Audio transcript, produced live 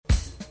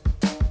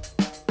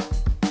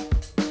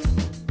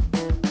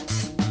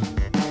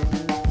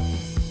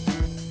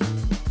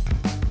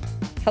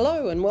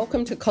Hello and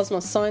welcome to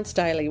Cosmos Science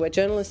Daily, where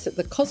journalists at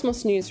the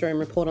Cosmos Newsroom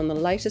report on the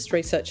latest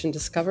research and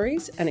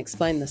discoveries and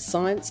explain the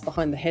science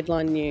behind the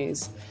headline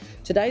news.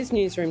 Today's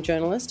newsroom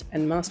journalist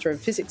and Master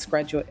of Physics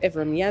graduate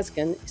Evrim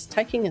Yazgan is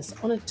taking us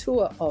on a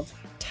tour of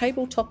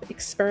tabletop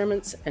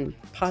experiments and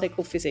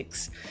particle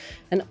physics.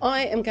 And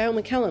I am Gail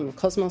McCallum,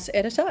 Cosmos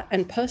editor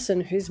and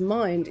person whose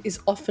mind is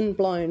often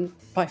blown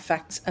by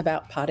facts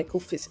about particle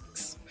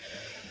physics.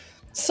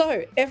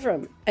 So,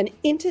 Evrim, an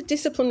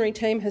interdisciplinary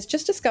team has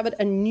just discovered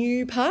a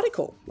new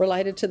particle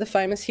related to the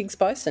famous Higgs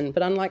boson,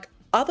 but unlike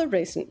other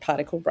recent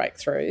particle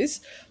breakthroughs,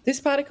 this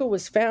particle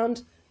was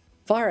found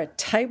via a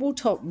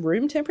tabletop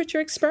room temperature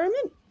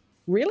experiment?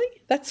 Really?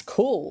 That's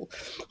cool.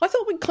 I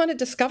thought we'd kind of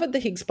discovered the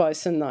Higgs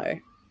boson, though.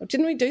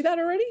 Didn't we do that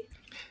already?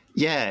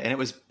 Yeah, and it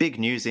was big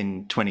news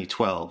in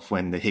 2012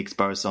 when the Higgs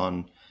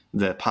boson,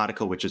 the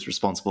particle which is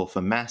responsible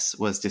for mass,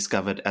 was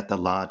discovered at the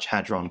Large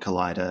Hadron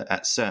Collider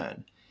at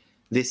CERN.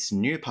 This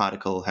new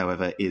particle,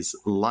 however, is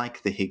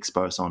like the Higgs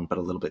boson, but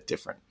a little bit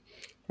different.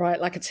 Right,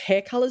 like its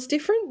hair colour's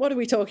different? What are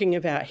we talking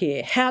about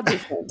here? How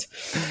different?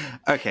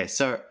 Okay,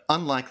 so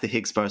unlike the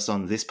Higgs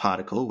boson, this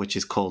particle, which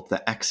is called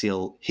the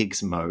axial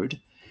Higgs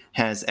mode,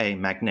 has a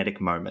magnetic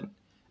moment.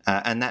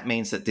 And that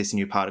means that this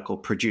new particle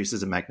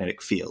produces a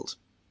magnetic field.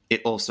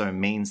 It also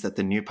means that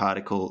the new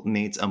particle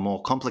needs a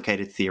more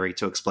complicated theory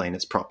to explain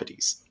its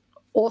properties.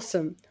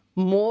 Awesome.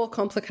 More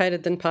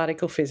complicated than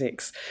particle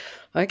physics.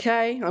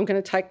 Okay, I'm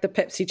going to take the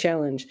Pepsi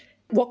challenge.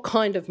 What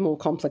kind of more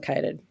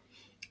complicated?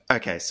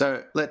 Okay,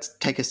 so let's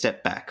take a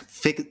step back.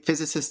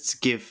 Physicists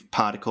give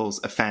particles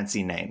a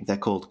fancy name. They're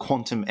called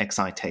quantum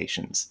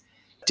excitations.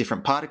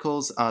 Different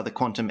particles are the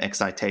quantum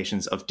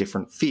excitations of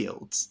different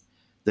fields.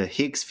 The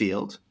Higgs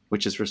field,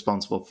 which is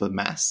responsible for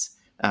mass,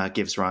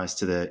 gives rise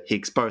to the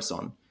Higgs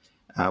boson.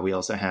 We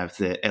also have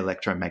the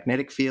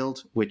electromagnetic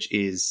field, which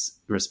is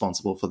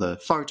responsible for the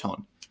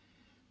photon.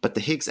 But the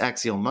Higgs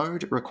axial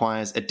mode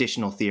requires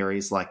additional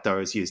theories like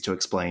those used to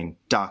explain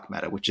dark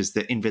matter, which is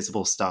the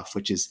invisible stuff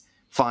which is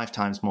 5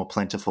 times more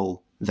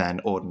plentiful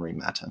than ordinary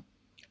matter.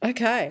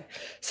 Okay,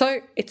 so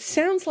it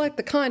sounds like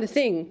the kind of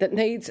thing that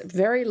needs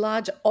very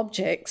large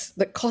objects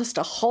that cost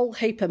a whole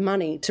heap of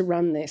money to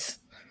run this.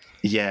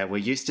 Yeah, we're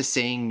used to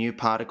seeing new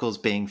particles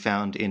being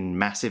found in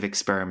massive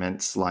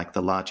experiments like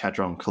the Large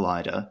Hadron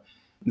Collider.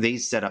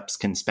 These setups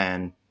can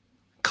span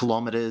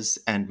kilometers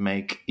and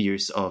make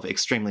use of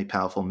extremely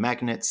powerful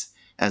magnets,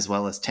 as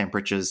well as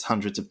temperatures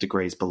hundreds of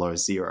degrees below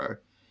zero.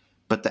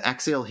 But the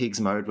axial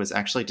Higgs mode was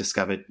actually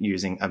discovered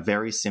using a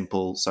very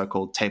simple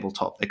so-called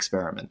tabletop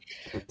experiment.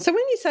 So when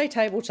you say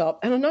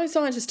tabletop, and I know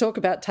scientists talk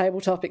about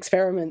tabletop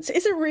experiments,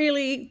 is it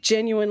really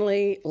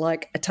genuinely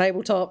like a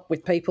tabletop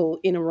with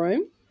people in a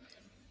room?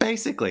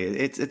 Basically,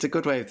 it's a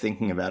good way of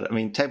thinking about it. I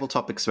mean,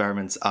 tabletop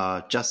experiments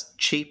are just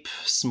cheap,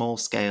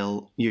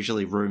 small-scale,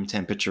 usually room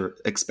temperature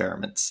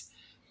experiments.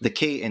 The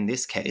key in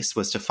this case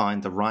was to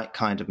find the right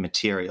kind of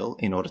material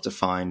in order to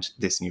find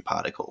this new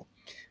particle.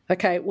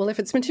 Okay, well, if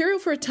it's material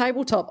for a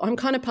tabletop, I'm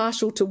kind of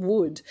partial to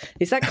wood.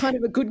 Is that kind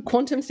of a good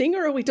quantum thing,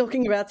 or are we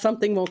talking about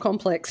something more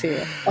complex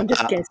here? I'm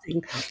just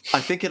guessing.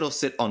 I think it'll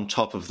sit on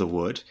top of the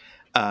wood.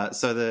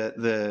 So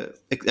the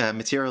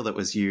material that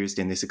was used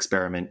in this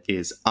experiment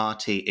is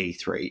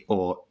RTE3,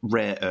 or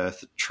rare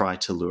earth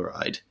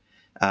tritelluride.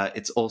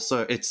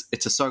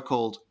 It's a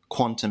so-called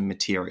quantum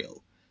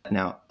material.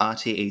 Now,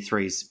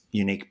 RTE3's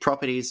unique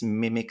properties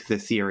mimic the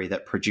theory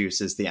that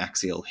produces the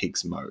axial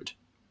Higgs mode.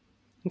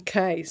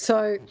 Okay,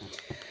 so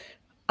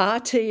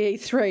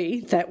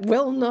RTE3, that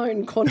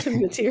well-known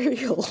quantum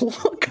material,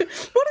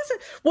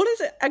 what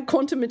does a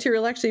quantum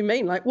material actually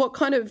mean? Like, what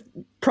kind of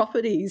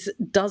properties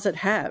does it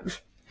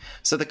have?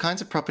 So the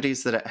kinds of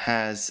properties that it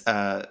has,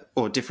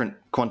 or different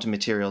quantum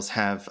materials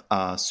have,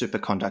 are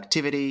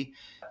superconductivity.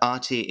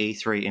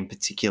 RTE3 in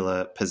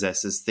particular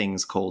possesses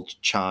things called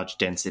charge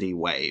density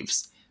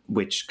waves,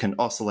 which can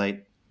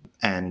oscillate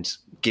and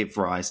give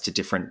rise to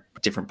different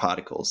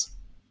particles.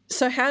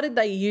 So how did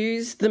they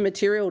use the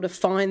material to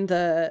find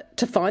the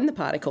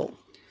particle?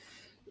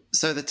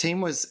 So the team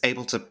was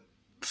able to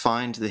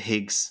find the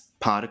Higgs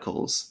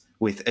particles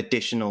with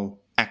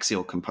additional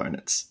axial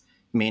components,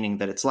 meaning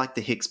that it's like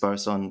the Higgs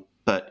boson,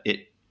 but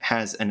it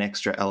has an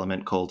extra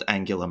element called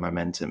angular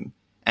momentum.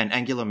 And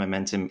angular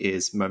momentum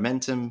is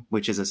momentum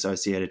which is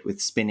associated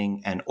with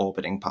spinning and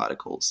orbiting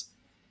particles.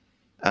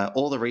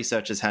 All the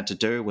researchers had to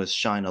do was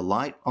shine a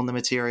light on the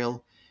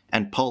material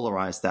and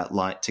polarize that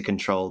light to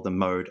control the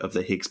mode of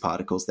the Higgs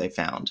particles they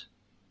found.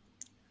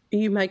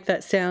 You make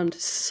that sound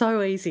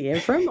so easy,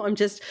 Evrim.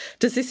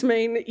 Does this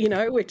mean,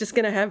 we're just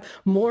going to have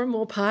more and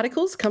more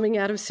particles coming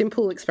out of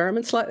simple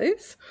experiments like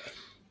this?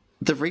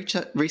 The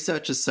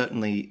researchers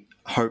certainly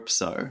hope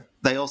so.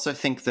 They also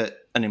think that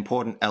an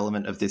important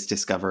element of this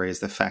discovery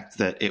is the fact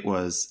that it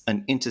was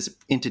an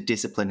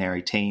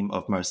interdisciplinary team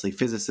of mostly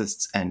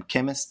physicists and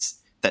chemists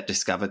that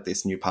discovered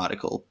this new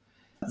particle.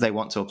 They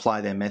want to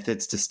apply their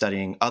methods to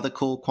studying other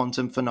cool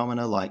quantum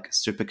phenomena like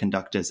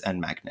superconductors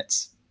and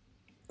magnets.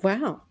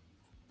 Wow.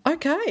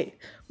 Okay.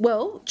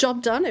 Well,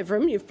 job done,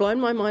 Evrim. You've blown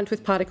my mind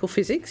with particle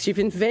physics. You've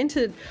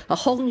invented a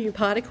whole new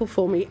particle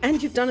for me,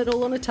 and you've done it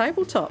all on a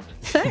tabletop.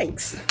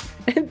 Thanks.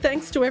 And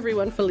thanks to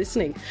everyone for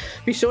listening.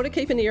 Be sure to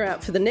keep an ear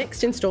out for the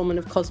next instalment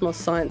of Cosmos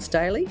Science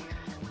Daily.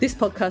 This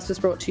podcast was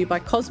brought to you by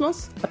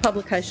Cosmos, a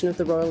publication of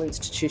the Royal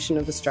Institution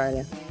of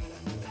Australia.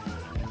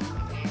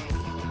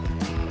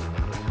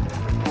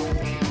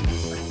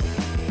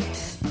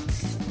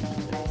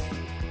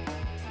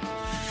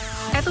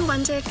 Ever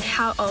wondered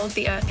how old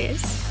the Earth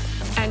is?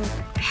 And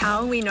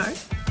how we know?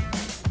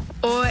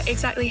 Or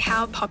exactly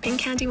how popping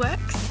candy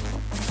works?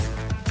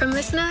 From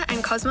Listener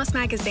and Cosmos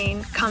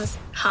Magazine comes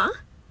Huh?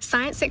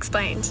 Science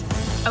Explained,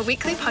 a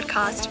weekly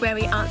podcast where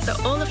we answer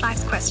all of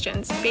life's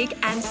questions, big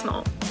and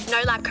small.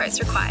 No lab coats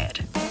required.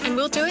 And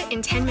we'll do it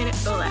in 10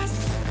 minutes or less.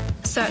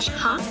 Search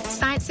Huh?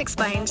 Science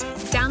Explained,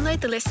 download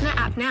the Listener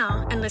app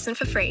now and listen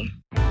for free.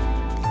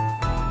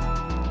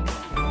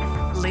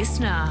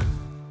 Listener.